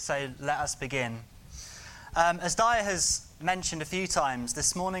So let us begin. As Dyer has mentioned a few times,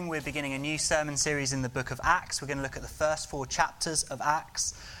 this morning we're beginning a new sermon series in the book of Acts. We're going to look at the first 4 chapters of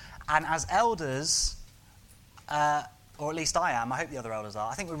Acts. And as elders, or at least I am, I hope the other elders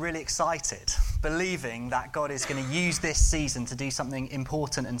are, I think we're really excited, believing that God is going to use this season to do something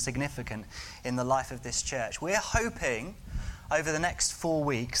important and significant in the life of this church. We're hoping over the next 4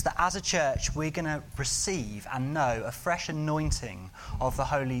 weeks that as a church we're going to receive and know a fresh anointing of the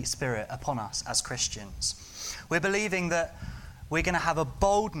Holy Spirit upon us as Christians. We're believing that we're going to have a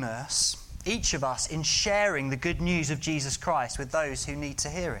boldness, each of us, in sharing the good news of Jesus Christ with those who need to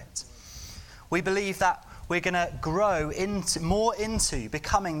hear it. We believe that we're going to grow more into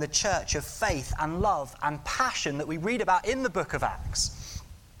becoming the church of faith and love and passion that we read about in the book of Acts.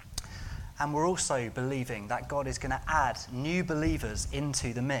 And we're also believing that God is going to add new believers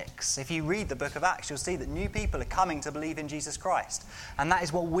into the mix. If you read the book of Acts, you'll see that new people are coming to believe in Jesus Christ. And that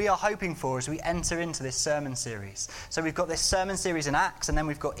is what we are hoping for as we enter into this sermon series. So we've got this sermon series in Acts, and then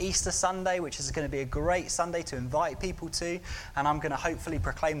we've got Easter Sunday, which is going to be a great Sunday to invite people to. And I'm going to hopefully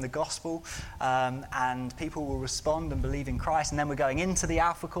proclaim the gospel, and people will respond and believe in Christ. And then we're going into the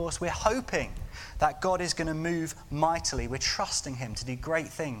Alpha course. We're hoping that God is going to move mightily. We're trusting him to do great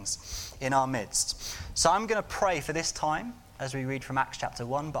things in our midst. So I'm going to pray for this time as we read from Acts chapter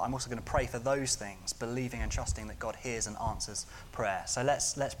 1, but I'm also going to pray for those things, believing and trusting that God hears and answers prayer. So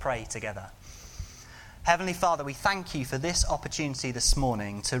let's pray together. Heavenly Father, we thank you for this opportunity this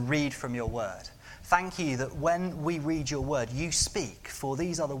morning to read from your word. Thank you that when we read your word, you speak, for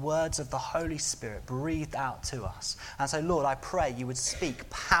these are the words of the Holy Spirit breathed out to us. And so, Lord, I pray you would speak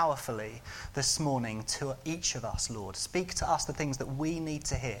powerfully this morning to each of us, Lord. Speak to us the things that we need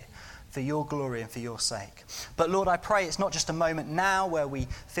to hear for your glory and for your sake. But Lord, I pray it's not just a moment now where we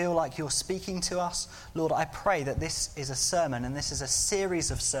feel like you're speaking to us. Lord, I pray that this is a sermon and this is a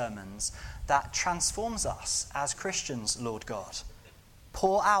series of sermons that transforms us as Christians, Lord God.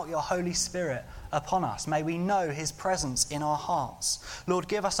 Pour out your Holy Spirit upon us. May we know his presence in our hearts. Lord,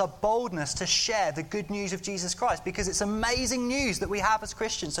 give us a boldness to share the good news of Jesus Christ, because it's amazing news that we have as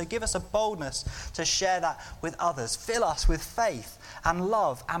Christians. So give us a boldness to share that with others. Fill us with faith and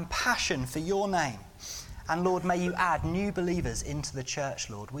love and passion for your name. And Lord, may you add new believers into the church,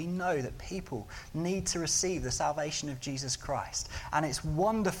 Lord. We know that people need to receive the salvation of Jesus Christ. And it's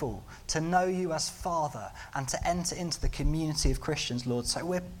wonderful to know you as Father and to enter into the community of Christians, Lord. So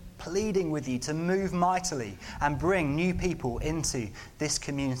we're pleading with you to move mightily and bring new people into this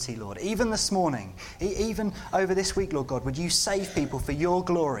community, Lord. Even this morning, even over this week, Lord God, would you save people for your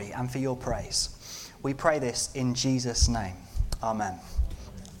glory and for your praise? We pray this in Jesus' name. Amen.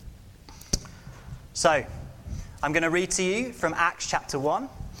 So, I'm going to read to you from Acts chapter 1.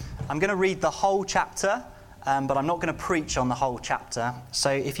 I'm going to read the whole chapter, but I'm not going to preach on the whole chapter.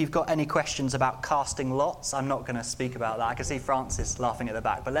 So if you've got any questions about casting lots, I'm not going to speak about that. I can see Francis laughing at the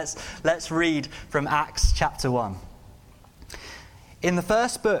back. But let's read from Acts chapter 1. In the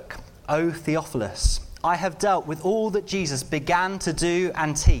first book, O Theophilus, I have dealt with all that Jesus began to do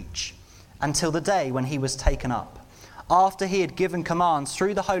and teach until the day when he was taken up, after he had given commands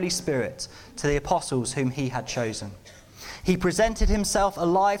through the Holy Spirit to the apostles whom he had chosen. He presented himself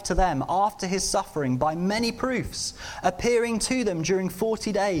alive to them after his suffering by many proofs, appearing to them during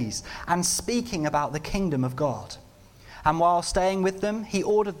 40 days and speaking about the kingdom of God. And while staying with them, he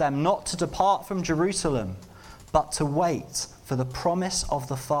ordered them not to depart from Jerusalem, but to wait for the promise of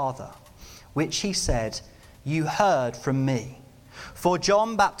the Father, which he said, "You heard from me. For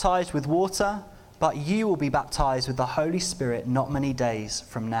John baptized with water, but you will be baptized with the Holy Spirit not many days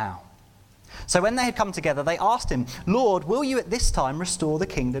from now." So when they had come together, they asked him, "Lord, will you at this time restore the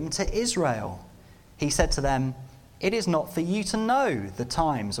kingdom to Israel?" He said to them, "It is not for you to know the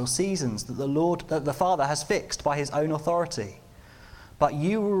times or seasons that the Father has fixed by his own authority. But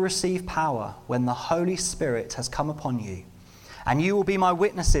you will receive power when the Holy Spirit has come upon you. And you will be my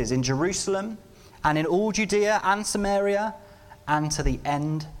witnesses in Jerusalem and in all Judea and Samaria and to the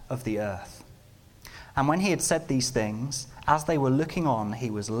end of the earth." And when he had said these things, as they were looking on, he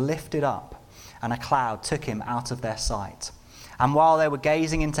was lifted up, and a cloud took him out of their sight. And while they were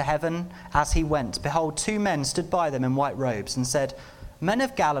gazing into heaven as he went, behold, 2 men stood by them in white robes and said, "Men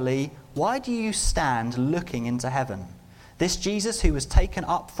of Galilee, why do you stand looking into heaven? This Jesus who was taken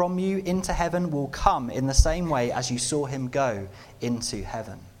up from you into heaven will come in the same way as you saw him go into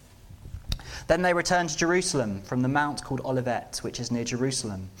heaven." Then they returned to Jerusalem from the mount called Olivet, which is near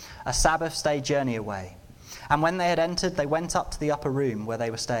Jerusalem, a Sabbath's day journey away. And when they had entered, they went up to the upper room where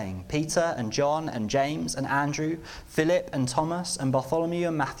they were staying, Peter and John and James and Andrew, Philip and Thomas and Bartholomew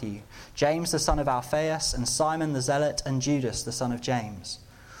and Matthew, James the son of Alphaeus and Simon the Zealot and Judas the son of James.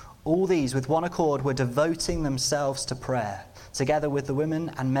 All these with one accord were devoting themselves to prayer, together with the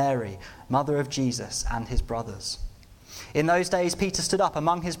women and Mary, mother of Jesus, and his brothers. In those days Peter stood up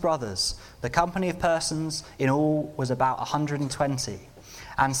among his brothers. The company of persons in all was about 120,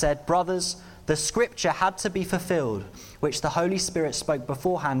 and said, "Brothers, the scripture had to be fulfilled, which the Holy Spirit spoke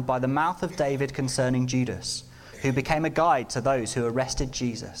beforehand by the mouth of David concerning Judas, who became a guide to those who arrested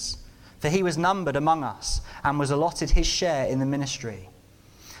Jesus. For he was numbered among us, and was allotted his share in the ministry.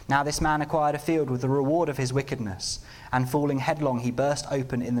 Now this man acquired a field with the reward of his wickedness, and falling headlong he burst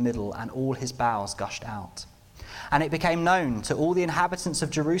open in the middle, and all his bowels gushed out. And it became known to all the inhabitants of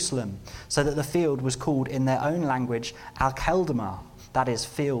Jerusalem, so that the field was called in their own language Al-Keldama, that is,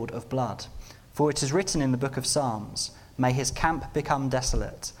 field of blood. For it is written in the book of Psalms, May his camp become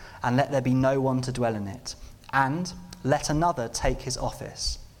desolate, and let there be no one to dwell in it, and let another take his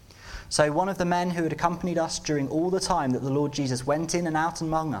office. So one of the men who had accompanied us during all the time that the Lord Jesus went in and out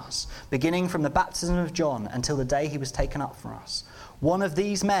among us, beginning from the baptism of John until the day he was taken up from us, one of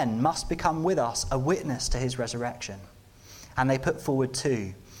these men must become with us a witness to his resurrection." And they put forward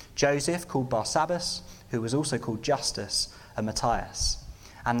two, Joseph, called Barsabbas, who was also called Justus, and Matthias.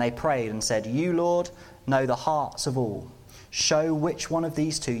 And they prayed and said, "You, Lord, know the hearts of all. Show which one of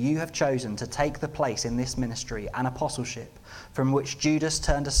these two you have chosen to take the place in this ministry and apostleship, from which Judas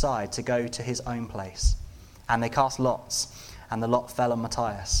turned aside to go to his own place." And they cast lots, and the lot fell on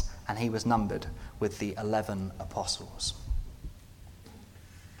Matthias, and he was numbered with the 11 apostles.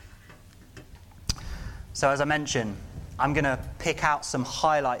 So as I mentioned, I'm going to pick out some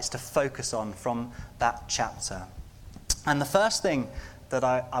highlights to focus on from that chapter. And the first thing that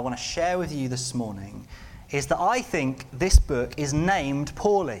I want to share with you this morning is that I think this book is named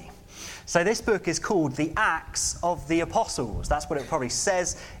poorly. So this book is called the Acts of the Apostles. That's what it probably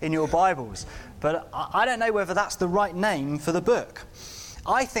says in your Bibles. But I don't know whether that's the right name for the book.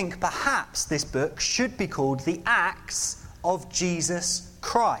 I think perhaps this book should be called the Acts of Jesus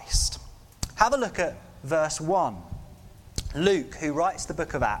Christ. Have a look at verse 1. Luke, who writes the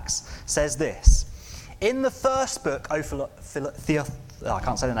book of Acts, says this: "In the first book," I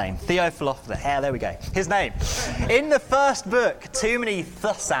can't say the name. Theophilus, there we go. His name. In the first book, too many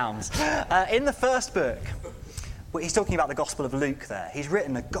th sounds. In the first book, well, he's talking about the Gospel of Luke there. He's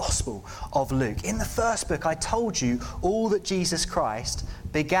written the Gospel of Luke. "In the first book, I told you all that Jesus Christ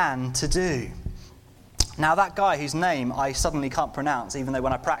began to do." Now that guy whose name I suddenly can't pronounce, even though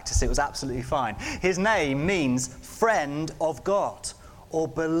when I practiced it was absolutely fine, his name means friend of God or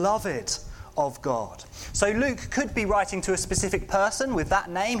beloved of God. So Luke could be writing to a specific person with that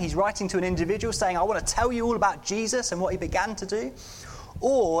name. He's writing to an individual saying, "I want to tell you all about Jesus and what he began to do."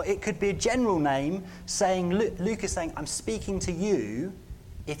 Or it could be a general name saying, Luke is saying, "I'm speaking to you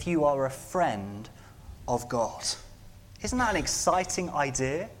if you are a friend of God." Isn't that an exciting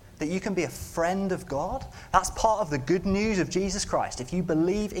idea? That you can be a friend of God? That's part of the good news of Jesus Christ. If you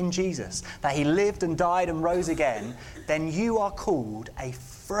believe in Jesus, that he lived and died and rose again, then you are called a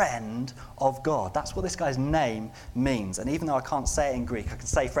friend of God. That's what this guy's name means. And even though I can't say it in Greek, I can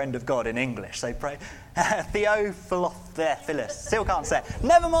say friend of God in English. So pray. Theophilus. Still can't say it.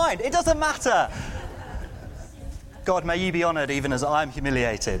 Never mind. It doesn't matter. God, may you be honoured even as I'm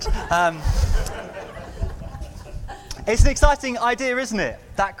humiliated. It's an exciting idea, isn't it?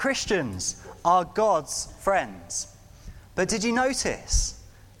 That Christians are God's friends. But did you notice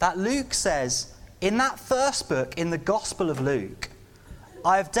that Luke says, in that first book, in the Gospel of Luke,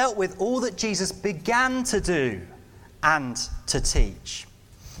 I have dealt with all that Jesus began to do and to teach.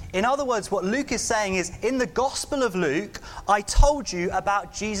 In other words, what Luke is saying is, in the Gospel of Luke, I told you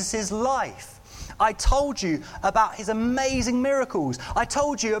about Jesus' life. I told you about his amazing miracles. I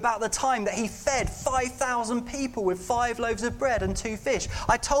told you about the time that he fed 5,000 people with 5 loaves of bread and 2 fish.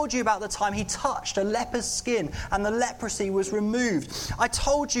 I told you about the time he touched a leper's skin and the leprosy was removed. I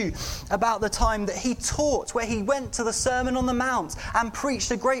told you about the time that he taught, where he went to the Sermon on the Mount and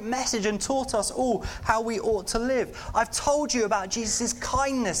preached a great message and taught us all how we ought to live. I've told you about Jesus'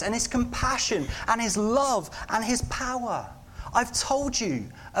 kindness and his compassion and his love and his power. I've told you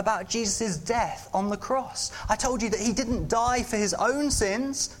about Jesus' death on the cross. I told you that he didn't die for his own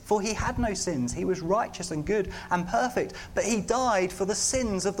sins, for he had no sins. He was righteous and good and perfect, but he died for the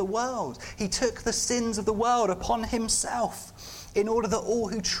sins of the world. He took the sins of the world upon himself in order that all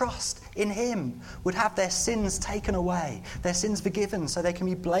who trust in him would have their sins taken away, their sins forgiven, so they can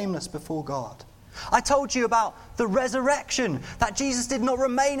be blameless before God. I told you about the resurrection, that Jesus did not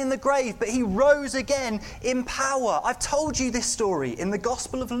remain in the grave, but he rose again in power. I've told you this story in the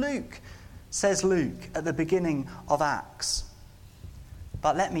Gospel of Luke, says Luke at the beginning of Acts.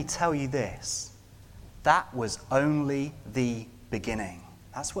 But let me tell you this, that was only the beginning.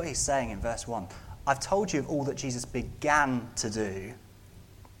 That's what he's saying in verse 1. I've told you of all that Jesus began to do.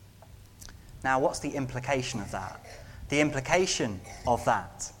 Now, what's the implication of that? The implication of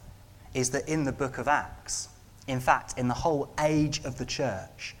that is that in the book of Acts, in fact, in the whole age of the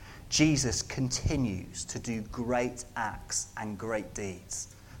church, Jesus continues to do great acts and great deeds.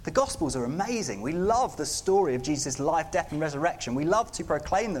 The Gospels are amazing. We love the story of Jesus' life, death, and resurrection. We love to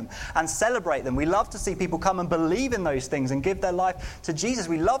proclaim them and celebrate them. We love to see people come and believe in those things and give their life to Jesus.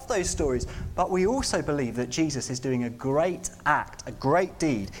 We love those stories. But we also believe that Jesus is doing a great act, a great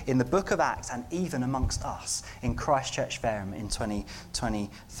deed in the book of Acts and even amongst us in Christchurch Fareham in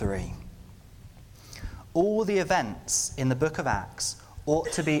 2023. All the events in the book of Acts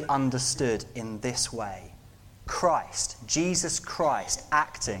ought to be understood in this way. Christ, Jesus Christ,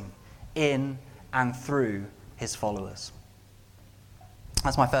 acting in and through his followers.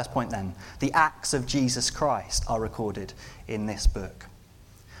 That's my first point then. The acts of Jesus Christ are recorded in this book.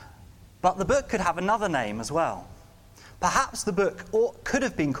 But the book could have another name as well. Perhaps the book could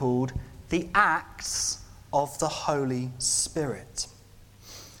have been called The Acts of the Holy Spirit.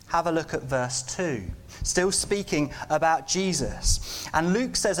 Have a look at verse 2. Still speaking about Jesus. And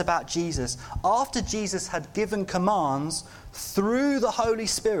Luke says about Jesus, after Jesus had given commands through the Holy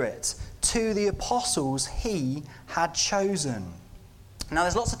Spirit to the apostles he had chosen. Now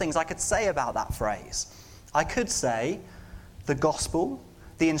there's lots of things I could say about that phrase. I could say the gospel,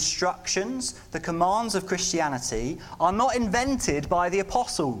 the instructions, the commands of Christianity are not invented by the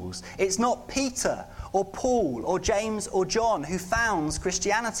apostles. It's not Peter or Paul or James or John who founds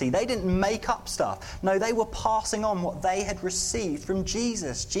Christianity. They didn't make up stuff. No, they were passing on what they had received from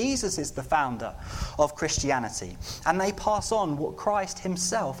Jesus. Jesus is the founder of Christianity. And they pass on what Christ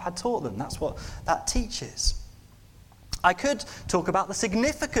himself had taught them. That's what that teaches. I could talk about the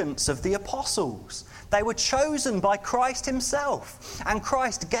significance of the apostles. They were chosen by Christ himself, and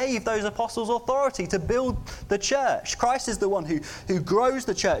Christ gave those apostles authority to build the church. Christ is the one who grows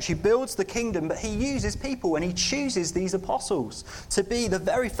the church, who builds the kingdom, but he uses people and he chooses these apostles to be the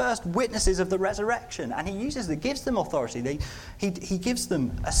very first witnesses of the resurrection, and he gives them authority. He gives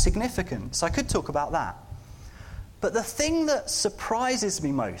them a significance. I could talk about that. But the thing that surprises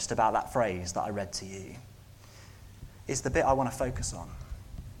me most about that phrase that I read to you is the bit I want to focus on.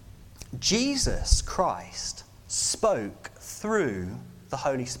 Jesus Christ spoke through the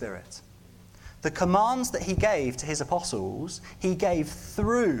Holy Spirit. The commands that he gave to his apostles, he gave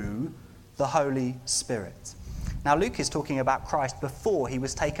through the Holy Spirit. Now Luke is talking about Christ before he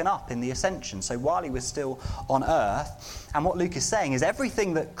was taken up in the ascension, so while he was still on earth. And what Luke is saying is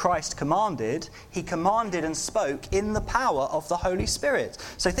everything that Christ commanded, he commanded and spoke in the power of the Holy Spirit.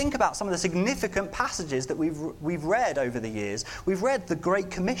 So think about some of the significant passages that we've read over the years. We've read the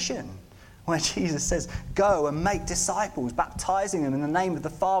Great Commission, where Jesus says, go and make disciples, baptizing them in the name of the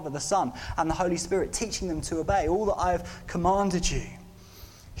Father, the Son, and the Holy Spirit, teaching them to obey all that I have commanded you.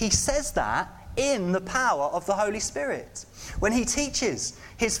 He says that in the power of the Holy Spirit. When he teaches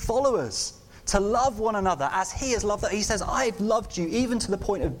his followers to love one another as he has loved them, he says, I have loved you even to the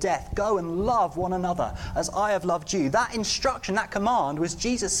point of death. Go and love one another as I have loved you. That instruction, that command was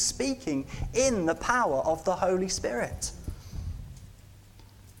Jesus speaking in the power of the Holy Spirit.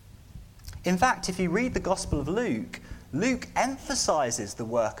 In fact, if you read the Gospel of Luke, Luke emphasizes the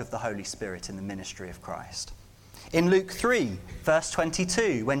work of the Holy Spirit in the ministry of Christ. In Luke 3, verse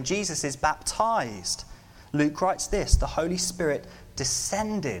 22, when Jesus is baptized, Luke writes this, the Holy Spirit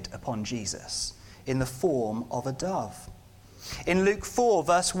descended upon Jesus in the form of a dove. In Luke 4,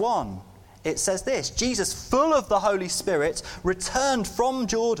 verse 1, it says this, Jesus, full of the Holy Spirit, returned from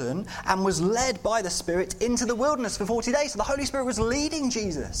Jordan and was led by the Spirit into the wilderness for 40 days. So the Holy Spirit was leading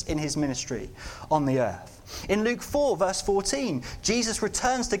Jesus in his ministry on the earth. In Luke 4, verse 14, Jesus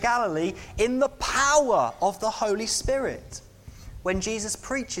returns to Galilee in the power of the Holy Spirit. When Jesus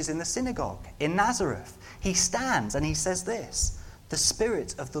preaches in the synagogue in Nazareth, he stands and he says this, the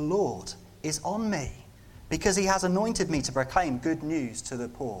Spirit of the Lord is on me because he has anointed me to proclaim good news to the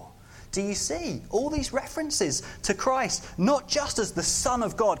poor. Do you see all these references to Christ, not just as the Son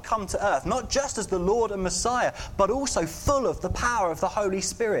of God come to earth, not just as the Lord and Messiah, but also full of the power of the Holy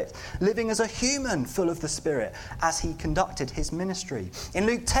Spirit, living as a human full of the Spirit as he conducted his ministry. In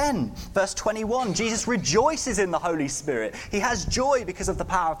Luke 10, verse 21, Jesus rejoices in the Holy Spirit. He has joy because of the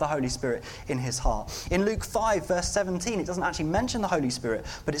power of the Holy Spirit in his heart. In Luke 5, verse 17, it doesn't actually mention the Holy Spirit,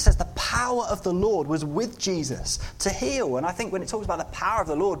 but it says the power of the Lord was with Jesus to heal. And I think when it talks about the power of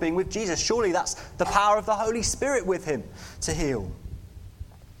the Lord being with Jesus, surely that's the power of the Holy Spirit with him to heal.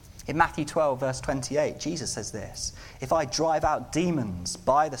 In Matthew 12, verse 28, Jesus says this, if I drive out demons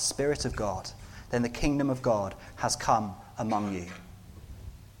by the Spirit of God, then the kingdom of God has come among you.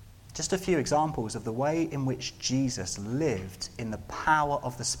 just a few examples of the way in which Jesus lived in the power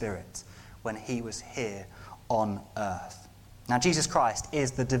of the Spirit when he was here on earth. Now, Jesus Christ is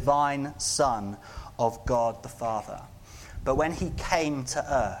the divine Son of God the Father. But when he came to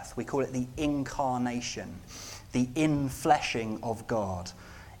earth, we call it the incarnation, the infleshing of God.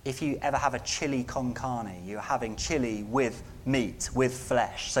 If you ever have a chili con carne, you're having chili with meat, with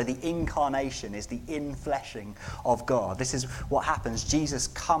flesh. So the incarnation is the infleshing of God. This is what happens. Jesus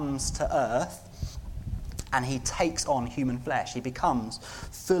comes to earth and he takes on human flesh. He becomes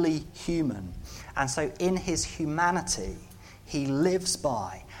fully human. And so in his humanity, he lives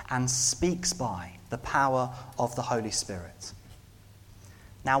by and speaks by the power of the Holy Spirit.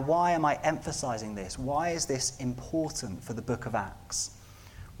 Now, why am I emphasizing this? Why is this important for the book of Acts?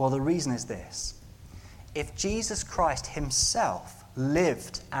 Well, the reason is this. If Jesus Christ himself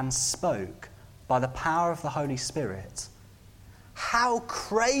lived and spoke by the power of the Holy Spirit, how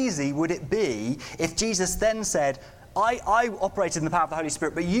crazy would it be if Jesus then said, I operated in the power of the Holy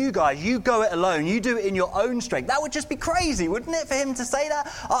Spirit, but you guys, you go it alone. You do it in your own strength. That would just be crazy, wouldn't it, for him to say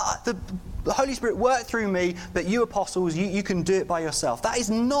that? The Holy Spirit worked through me, but you apostles, you can do it by yourself. That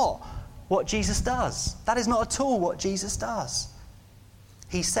is not what Jesus does. That is not at all what Jesus does.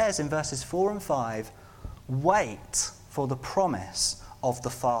 He says in verses 4 and 5, wait for the promise of the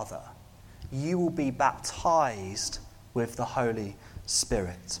Father. You will be baptized with the Holy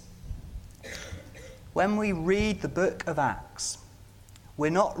Spirit. When we read the book of Acts,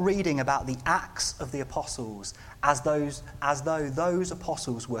 we're not reading about the acts of the apostles as though those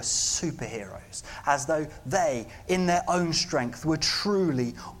apostles were superheroes, as though they, in their own strength, were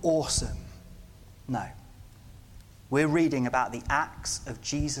truly awesome. No. We're reading about the acts of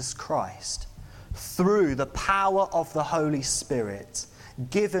Jesus Christ through the power of the Holy Spirit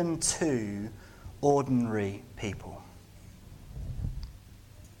given to ordinary people.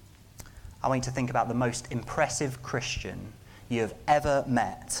 I want you to think about the most impressive Christian you have ever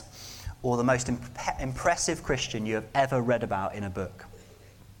met, or the most impressive Christian you have ever read about in a book.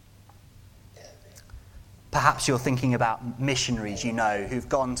 Perhaps you're thinking about missionaries you know who've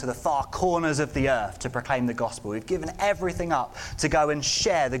gone to the far corners of the earth to proclaim the gospel, who've given everything up to go and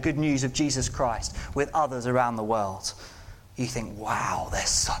share the good news of Jesus Christ with others around the world. You think, wow, they're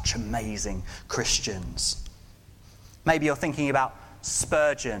such amazing Christians. Maybe you're thinking about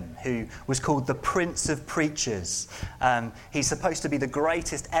Spurgeon, who was called the Prince of Preachers. He's supposed to be the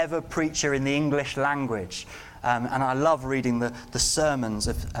greatest ever preacher in the English language. And I love reading the sermons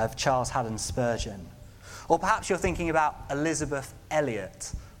of Charles Haddon Spurgeon. Or perhaps you're thinking about Elisabeth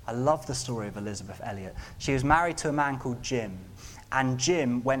Elliot. I love the story of Elisabeth Elliot. She was married to a man called Jim. And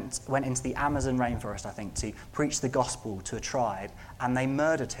Jim went into the Amazon rainforest, I think, to preach the gospel to a tribe. And they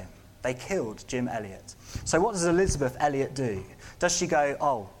murdered him. They killed Jim Elliot. So what does Elisabeth Elliot do? Does she go,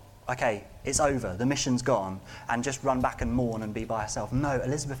 oh, okay, it's over, the mission's gone, and just run back and mourn and be by herself? No,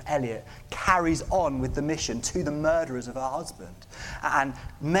 Elisabeth Elliot carries on with the mission to the murderers of her husband. And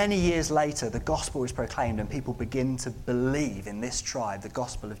many years later, the gospel is proclaimed and people begin to believe in this tribe, the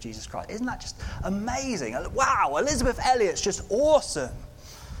gospel of Jesus Christ. Isn't that just amazing? Wow, Elisabeth Elliot's just awesome.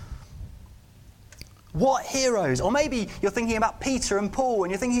 What heroes? Or maybe you're thinking about Peter and Paul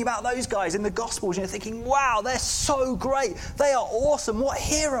and you're thinking about those guys in the Gospels and you're thinking, wow, they're so great. They are awesome. What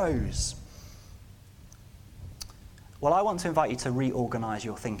heroes? Well, I want to invite you to reorganize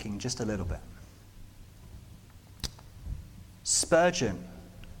your thinking just a little bit. Spurgeon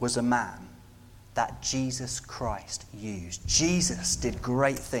was a man that Jesus Christ used. Jesus did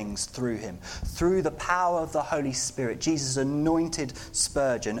great things through him. Through the power of the Holy Spirit, Jesus anointed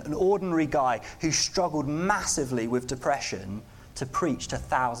Spurgeon, an ordinary guy who struggled massively with depression, to preach to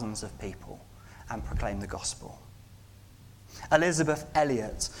thousands of people and proclaim the gospel. Elisabeth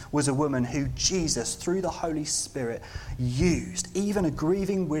Elliot was a woman who Jesus, through the Holy Spirit, used. Even a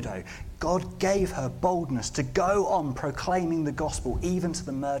grieving widow, God gave her boldness to go on proclaiming the gospel, even to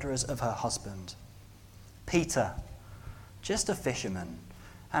the murderers of her husband. Peter, just a fisherman,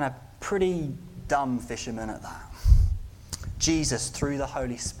 and a pretty dumb fisherman at that. Jesus, through the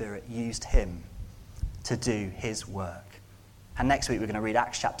Holy Spirit, used him to do his work. And next week we're going to read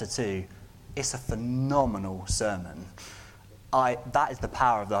Acts chapter 2. It's a phenomenal sermon. That is the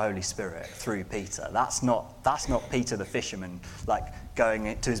power of the Holy Spirit through Peter. That's not Peter the fisherman, like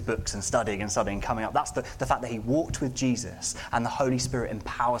going to his books and studying, coming up. That's the fact that he walked with Jesus and the Holy Spirit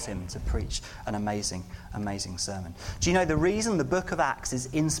empowers him to preach an amazing, amazing sermon. Do you know the reason the book of Acts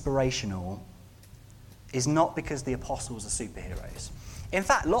is inspirational is not because the apostles are superheroes. In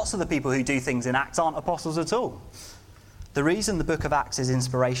fact, lots of the people who do things in Acts aren't apostles at all. The reason the book of Acts is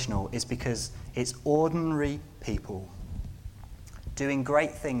inspirational is because it's ordinary people doing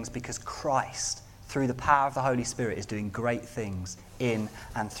great things because Christ, through the power of the Holy Spirit, is doing great things in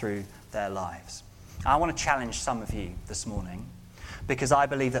and through their lives. I want to challenge some of you this morning, because I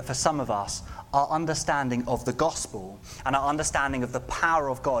believe that for some of us, our understanding of the gospel and our understanding of the power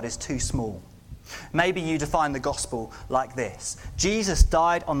of God is too small. Maybe you define the gospel like this: Jesus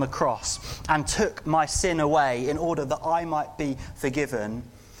died on the cross and took my sin away in order that I might be forgiven.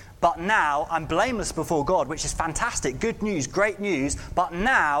 But now I'm blameless before God, which is fantastic, good news, great news. But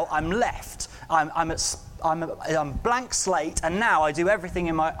now I'm left. I'm a blank slate, and now I do everything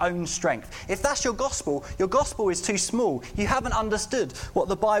in my own strength. If that's your gospel is too small. You haven't understood what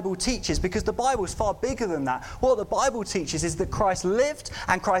the Bible teaches, because the Bible is far bigger than that. What the Bible teaches is that Christ lived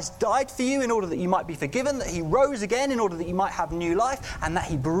and Christ died for you in order that you might be forgiven, that he rose again in order that you might have new life, and that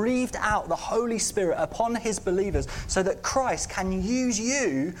he breathed out the Holy Spirit upon his believers so that Christ can use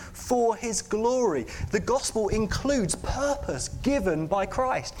you for his glory. The gospel includes purpose given by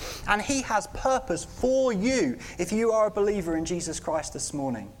Christ, and he has purpose for you if you are a believer in Jesus Christ this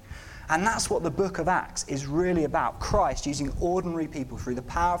morning. And that's what the book of Acts is really about. Christ using ordinary people through the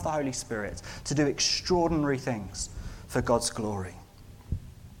power of the Holy Spirit to do extraordinary things for God's glory.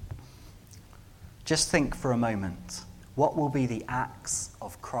 Just think for a moment, what will be the acts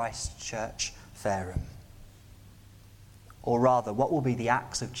of Christ Church Fareham? Or rather, what will be the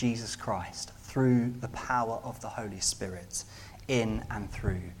acts of Jesus Christ through the power of the Holy Spirit in and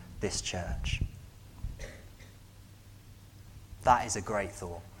through this church? That is a great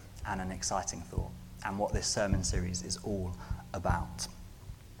thought and an exciting thought, and what this sermon series is all about.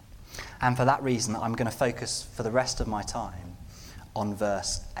 And for that reason, I'm going to focus for the rest of my time on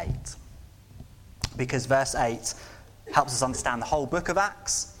verse 8. Because verse 8 helps us understand the whole book of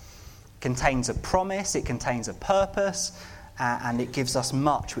Acts, contains a promise, it contains a purpose, and it gives us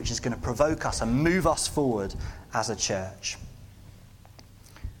much which is going to provoke us and move us forward as a church.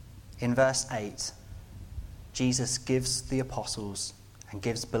 In verse 8, Jesus gives the apostles and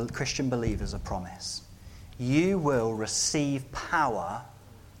gives Christian believers a promise. You will receive power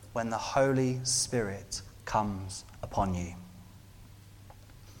when the Holy Spirit comes upon you.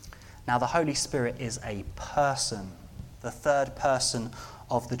 Now, the Holy Spirit is a person, the third person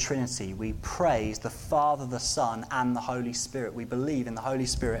of the Trinity. We praise the Father, the Son, and the Holy Spirit. We believe in the Holy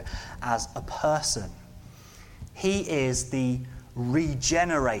Spirit as a person. He is the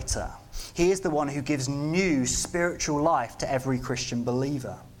regenerator. He is the one who gives new spiritual life to every Christian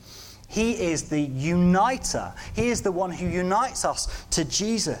believer. He is the uniter. He is the one who unites us to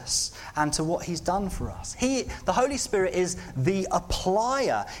Jesus and to what he's done for us. The Holy Spirit is the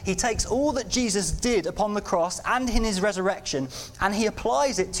applier. He takes all that Jesus did upon the cross and in his resurrection, and he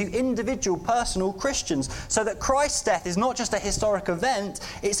applies it to individual, personal Christians, so that Christ's death is not just a historic event,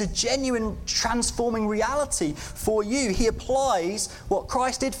 it's a genuine transforming reality for you. He applies what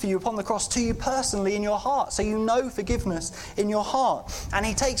Christ did for you upon the cross to you personally in your heart, so you know forgiveness in your heart. And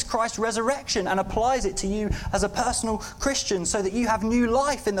he takes Christ's resurrection and applies it to you as a personal Christian so that you have new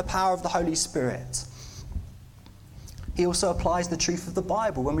life in the power of the Holy Spirit. He also applies the truth of the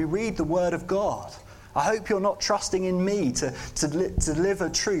Bible. When we read the Word of God, I hope you're not trusting in me to deliver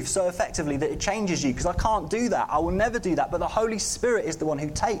truth so effectively that it changes you, because I can't do that. I will never do that. But the Holy Spirit is the one who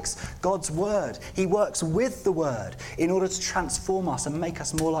takes God's Word. He works with the Word in order to transform us and make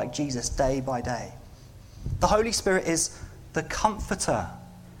us more like Jesus day by day. The Holy Spirit is the comforter.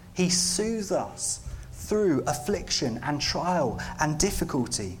 He soothes us through affliction and trial and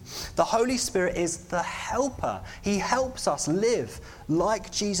difficulty. The Holy Spirit is the helper. He helps us live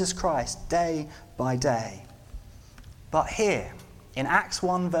like Jesus Christ day by day. But here, in Acts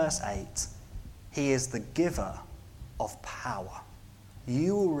 1 verse 8, he is the giver of power.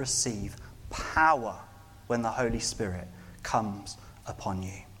 You will receive power when the Holy Spirit comes upon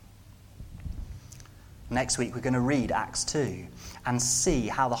you. Next week, we're going to read Acts 2 and see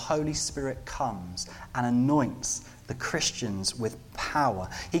how the Holy Spirit comes and anoints the Christians with power.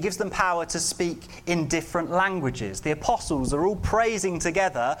 He gives them power to speak in different languages. The apostles are all praising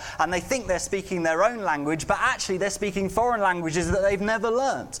together, and they think they're speaking their own language, but actually they're speaking foreign languages that they've never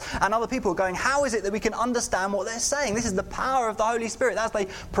learnt. And other people are going, how is it that we can understand what they're saying? This is the power of the Holy Spirit. As they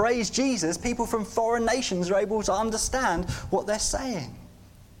praise Jesus, people from foreign nations are able to understand what they're saying.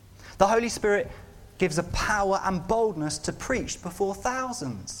 The Holy Spirit gives a power and boldness to preach before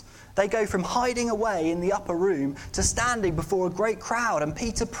thousands. They go from hiding away in the upper room to standing before a great crowd, and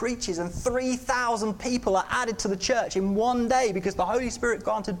Peter preaches, and 3,000 people are added to the church in one day because the Holy Spirit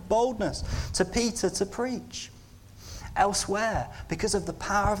granted boldness to Peter to preach. Elsewhere, because of the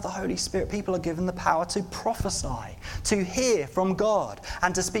power of the Holy Spirit, people are given the power to prophesy, to hear from God,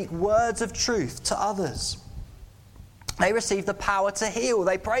 and to speak words of truth to others. They receive the power to heal.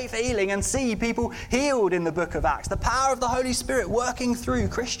 They pray for healing and see people healed in the book of Acts. The power of the Holy Spirit working through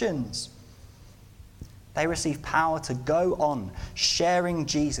Christians. They receive power to go on sharing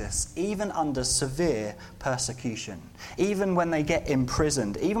Jesus even under severe persecution. Even when they get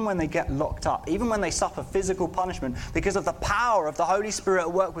imprisoned, even when they get locked up, even when they suffer physical punishment because of the power of the Holy Spirit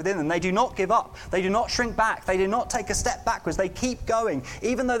at work within them. They do not give up. They do not shrink back. They do not take a step backwards. They keep going.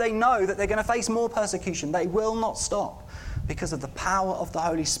 Even though they know that they're going to face more persecution, they will not stop because of the power of the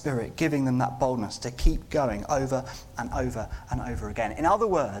Holy Spirit giving them that boldness to keep going over and over and over again. In other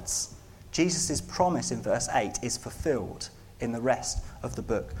words, Jesus' promise in verse 8 is fulfilled in the rest of the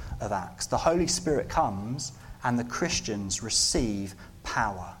book of Acts. The Holy Spirit comes and the Christians receive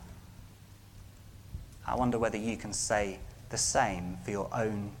power. I wonder whether you can say the same for your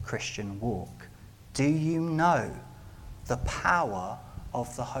own Christian walk. Do you know the power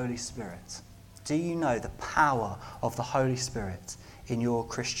of the Holy Spirit? Do you know the power of the Holy Spirit in your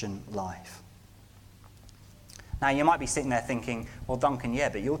Christian life? Now, you might be sitting there thinking, well, Duncan, yeah,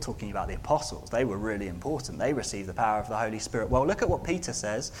 but you're talking about the apostles. They were really important. They received the power of the Holy Spirit. Well, look at what Peter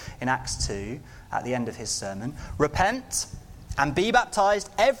says in Acts 2 at the end of his sermon. Repent and be baptized,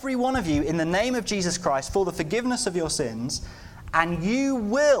 every one of you, in the name of Jesus Christ for the forgiveness of your sins, and you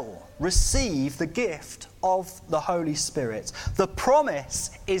will receive the gift of the Holy Spirit. The promise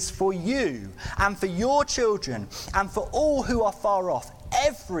is for you and for your children and for all who are far off,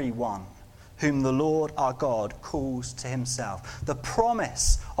 everyone whom the Lord our God calls to himself. The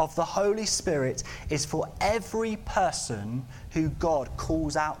promise of the Holy Spirit is for every person who God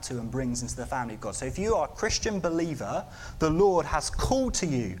calls out to and brings into the family of God. So if you are a Christian believer, the Lord has called to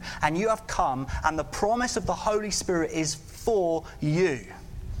you and you have come, and the promise of the Holy Spirit is for you.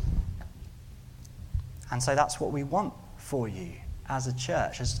 And so that's what we want for you as a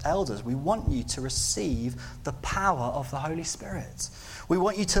church, as elders. We want you to receive the power of the Holy Spirit. We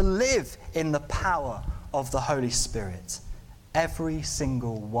want you to live in the power of the Holy Spirit, every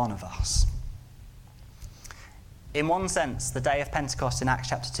single one of us. In one sense, the day of Pentecost in Acts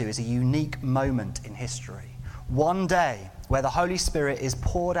chapter 2 is a unique moment in history. One day where the Holy Spirit is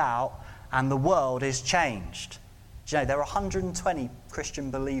poured out and the world is changed. Do you know, there were 120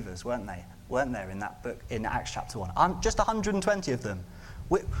 Christian believers, weren't there, in that book, in Acts chapter 1? Just 120 of them.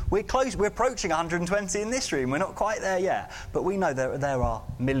 We're close. We're approaching 120 in this room. We're not quite there yet. But we know there are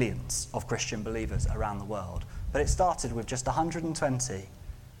millions of Christian believers around the world. But it started with just 120.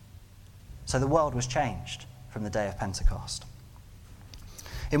 So the world was changed from the day of Pentecost.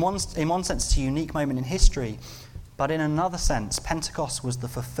 In one sense, it's a unique moment in history. But in another sense, Pentecost was the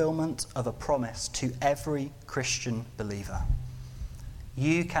fulfillment of a promise to every Christian believer.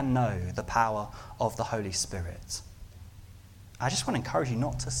 You can know the power of the Holy Spirit. I just want to encourage you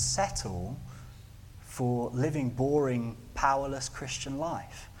not to settle for living boring, powerless Christian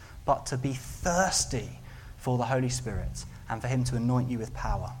life, but to be thirsty for the Holy Spirit and for him to anoint you with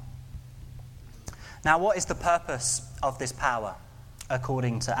power. Now, what is the purpose of this power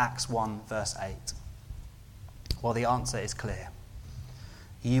according to Acts 1 verse 8? Well, the answer is clear.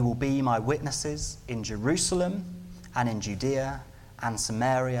 You will be my witnesses in Jerusalem and in Judea and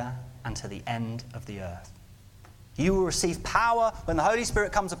Samaria and to the end of the earth. You will receive power when the Holy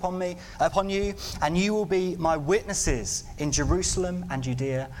Spirit comes upon you, and you will be my witnesses in Jerusalem and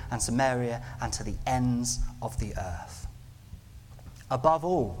Judea and Samaria and to the ends of the earth. Above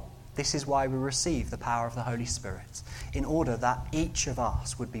all, this is why we receive the power of the Holy Spirit, in order that each of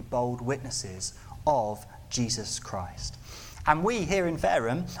us would be bold witnesses of Jesus Christ. And we here in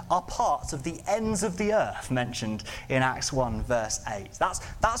Fareham are part of the ends of the earth mentioned in Acts 1 verse 8.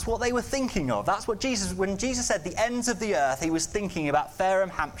 That's what they were thinking of. That's what when Jesus said the ends of the earth, he was thinking about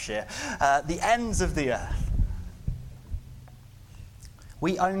Fareham, Hampshire, the ends of the earth.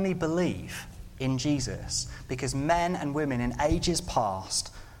 We only believe in Jesus because men and women in ages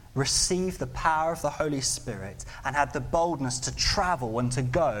past received the power of the Holy Spirit and had the boldness to travel and to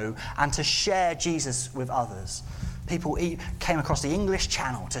go and to share Jesus with others. People came across the English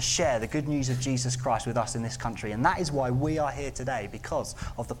Channel to share the good news of Jesus Christ with us in this country. And that is why we are here today, because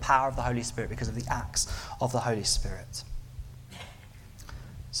of the power of the Holy Spirit, because of the acts of the Holy Spirit.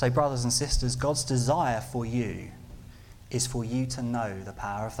 So, brothers and sisters, God's desire for you is for you to know the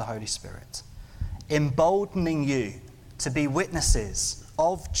power of the Holy Spirit, emboldening you to be witnesses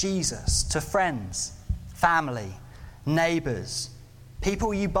of Jesus to friends, family, neighbours,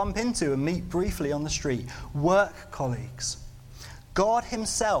 people you bump into and meet briefly on the street, work colleagues. God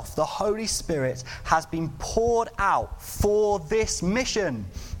himself, the Holy Spirit, has been poured out for this mission,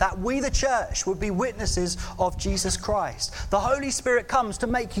 that we, the church, would be witnesses of Jesus Christ. The Holy Spirit comes to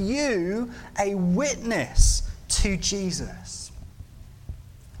make you a witness to Jesus.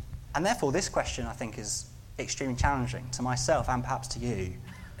 And therefore, this question, I think, is extremely challenging to myself and perhaps to you.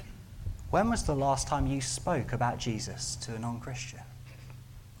 When was the last time you spoke about Jesus to a non-Christian?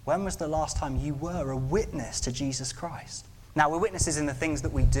 When was the last time you were a witness to Jesus Christ? Now, we're witnesses in the things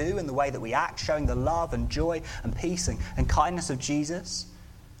that we do and the way that we act, showing the love and joy and peace and kindness of Jesus.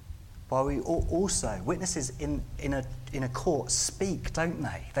 While we also, witnesses in a court speak, don't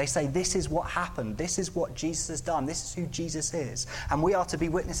they? They say, this is what happened, this is what Jesus has done, this is who Jesus is. And we are to be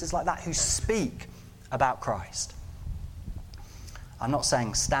witnesses like that who speak about Christ. I'm not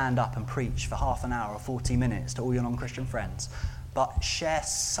saying stand up and preach for half an hour or 40 minutes to all your non-Christian friends, but share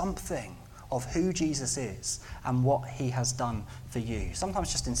something of who Jesus is and what he has done for you.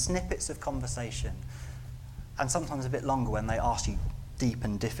 Sometimes just in snippets of conversation, and sometimes a bit longer when they ask you deep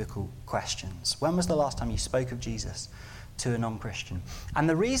and difficult questions. When was the last time you spoke of Jesus to a non-Christian? And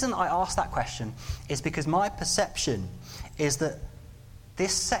the reason I ask that question is because my perception is that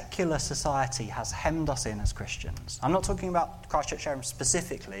this secular society has hemmed us in as Christians. I'm not talking about Christchurch Sheringham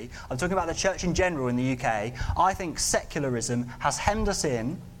specifically. I'm talking about the church in general in the UK. I think secularism has hemmed us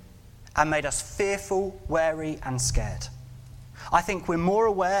in and made us fearful, wary, and scared. I think we're more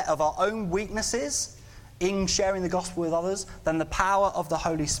aware of our own weaknesses in sharing the gospel with others than the power of the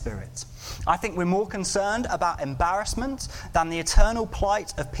Holy Spirit. I think we're more concerned about embarrassment than the eternal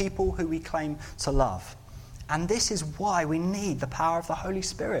plight of people who we claim to love. And this is why we need the power of the Holy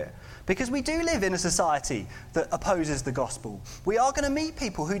Spirit. Because we do live in a society that opposes the gospel. We are going to meet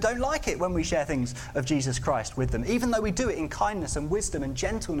people who don't like it when we share things of Jesus Christ with them. Even though we do it in kindness and wisdom and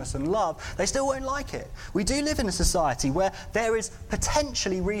gentleness and love, they still won't like it. We do live in a society where there is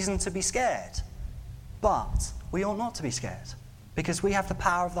potentially reason to be scared. But we ought not to be scared. Because we have the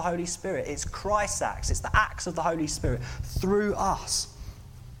power of the Holy Spirit. It's Christ's acts. It's the acts of the Holy Spirit through us.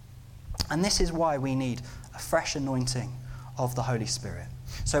 And this is why we need a fresh anointing of the Holy Spirit.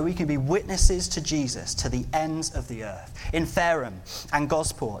 So we can be witnesses to Jesus to the ends of the earth. In Fareham and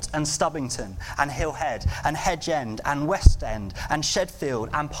Gosport and Stubbington and Hillhead and Hedge End and West End and Shedfield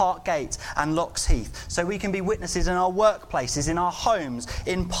and Parkgate and Loxheath. So we can be witnesses in our workplaces, in our homes,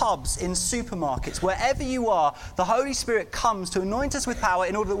 in pubs, in supermarkets. Wherever you are, the Holy Spirit comes to anoint us with power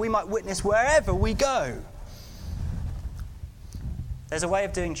in order that we might witness wherever we go. There's a way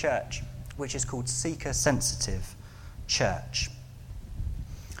of doing church which is called seeker-sensitive church.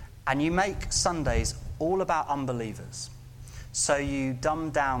 And you make Sundays all about unbelievers. So you dumb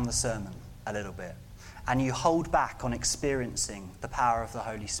down the sermon a little bit. And you hold back on experiencing the power of the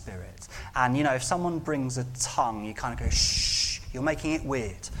Holy Spirit. And, if someone brings a tongue, you kind of go, shh, you're making it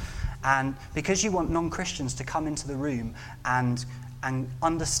weird. And because you want non-Christians to come into the room and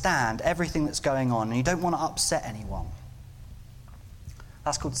understand everything that's going on, and you don't want to upset anyone.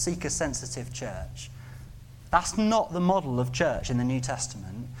 That's called seeker-sensitive church. That's not the model of church in the New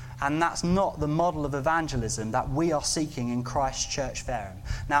Testament, and that's not the model of evangelism that we are seeking in Christchurch Fareham.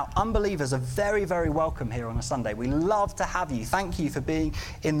 Now, unbelievers are very, very welcome here on a Sunday. We love to have you. Thank you for being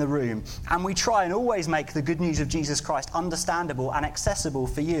in the room. And we try and always make the good news of Jesus Christ understandable and accessible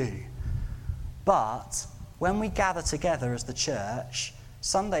for you. But when we gather together as the church,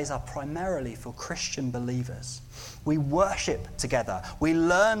 Sundays are primarily for Christian believers. We worship together, we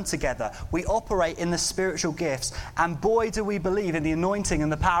learn together, we operate in the spiritual gifts, and boy do we believe in the anointing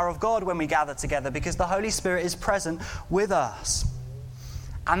and the power of God when we gather together, because the Holy Spirit is present with us.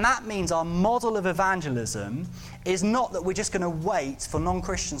 And that means our model of evangelism is not that we're just going to wait for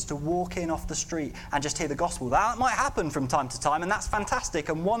non-Christians to walk in off the street and just hear the gospel. That might happen from time to time, and that's fantastic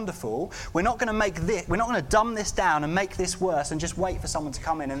and wonderful. We're not going to dumb this down and make this worse and just wait for someone to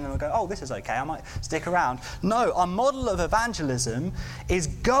come in and then we'll go, oh, this is okay, I might stick around. No, our model of evangelism is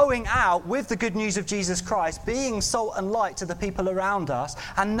going out with the good news of Jesus Christ, being salt and light to the people around us,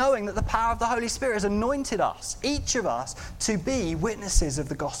 and knowing that the power of the Holy Spirit has anointed us, each of us, to be witnesses of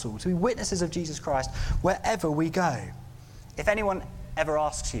the gospel, to be witnesses of Jesus Christ wherever we go. If anyone ever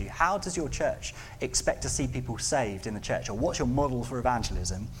asks you, how does your church expect to see people saved in the church, or what's your model for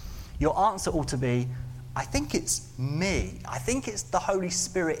evangelism, your answer ought to be, I think it's me. I think it's the Holy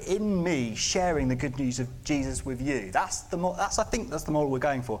Spirit in me sharing the good news of Jesus with you. I think that's the model we're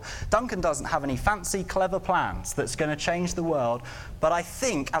going for. Duncan doesn't have any fancy, clever plans that's going to change the world, but I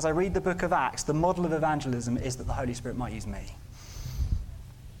think, as I read the book of Acts, the model of evangelism is that the Holy Spirit might use me.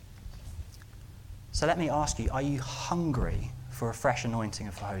 So let me ask you, are you hungry for a fresh anointing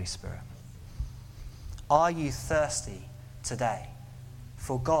of the Holy Spirit? Are you thirsty today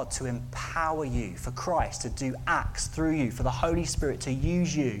for God to empower you, for Christ to do acts through you, for the Holy Spirit to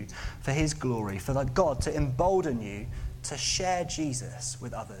use you for his glory, for God to embolden you to share Jesus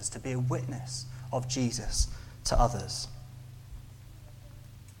with others, to be a witness of Jesus to others.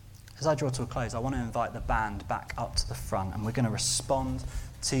 As I draw to a close, I want to invite the band back up to the front, and we're going to respond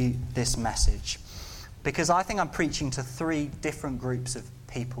to this message, because I think I'm preaching to 3 different groups of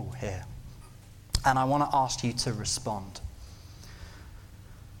people here, and I want to ask you to respond.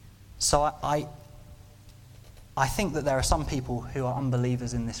 So I think that there are some people who are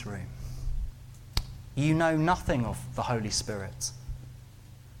unbelievers in this room. You know nothing of the Holy Spirit.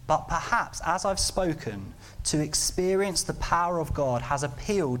 But perhaps, as I've spoken, to experience the power of God has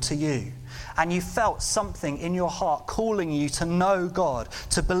appealed to you, and you felt something in your heart calling you to know God,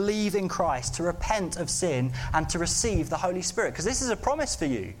 to believe in Christ, to repent of sin, and to receive the Holy Spirit. Because this is a promise for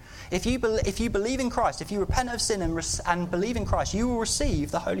you. If you believe in Christ, if you repent of sin and believe in Christ, you will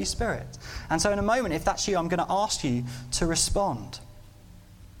receive the Holy Spirit. And so in a moment, if that's you, I'm going to ask you to respond.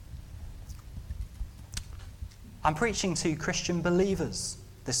 I'm preaching to Christian believers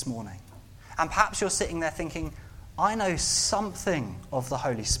this morning. And perhaps you're sitting there thinking, I know something of the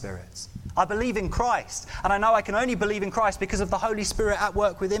Holy Spirit. I believe in Christ, and I know I can only believe in Christ because of the Holy Spirit at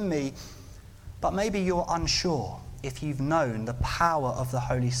work within me. But maybe you're unsure if you've known the power of the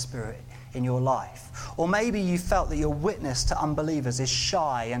Holy Spirit in your life. Or maybe you felt that your witness to unbelievers is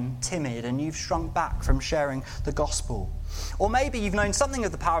shy and timid, and you've shrunk back from sharing the gospel. Or maybe you've known something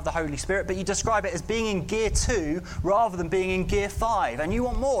of the power of the Holy Spirit, but you describe it as being in gear 2 rather than being in gear 5, and you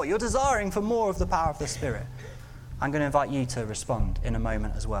want more. You're desiring for more of the power of the Spirit. I'm going to invite you to respond in a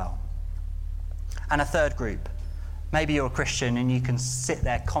moment as well. And a third group. Maybe you're a Christian and you can sit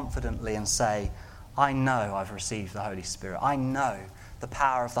there confidently and say, I know I've received the Holy Spirit. I know the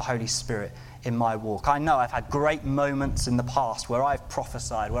power of the Holy Spirit in my walk. I know I've had great moments in the past where I've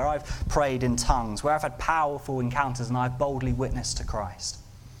prophesied, where I've prayed in tongues, where I've had powerful encounters and I've boldly witnessed to Christ.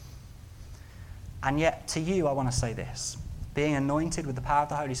 And yet, to you, I want to say this. Being anointed with the power of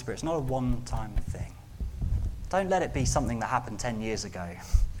the Holy Spirit is not a one-time thing. Don't let it be something that happened 10 years ago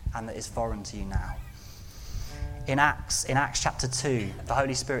and that is foreign to you now. In Acts chapter 2, the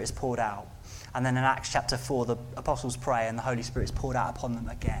Holy Spirit is poured out. And then in Acts chapter 4, the apostles pray and the Holy Spirit is poured out upon them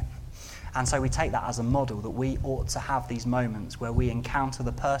again. And so we take that as a model that we ought to have these moments where we encounter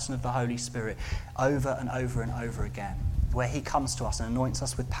the person of the Holy Spirit over and over and over again, where he comes to us and anoints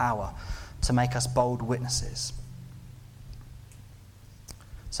us with power to make us bold witnesses.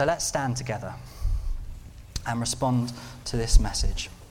 So let's stand together and respond to this message.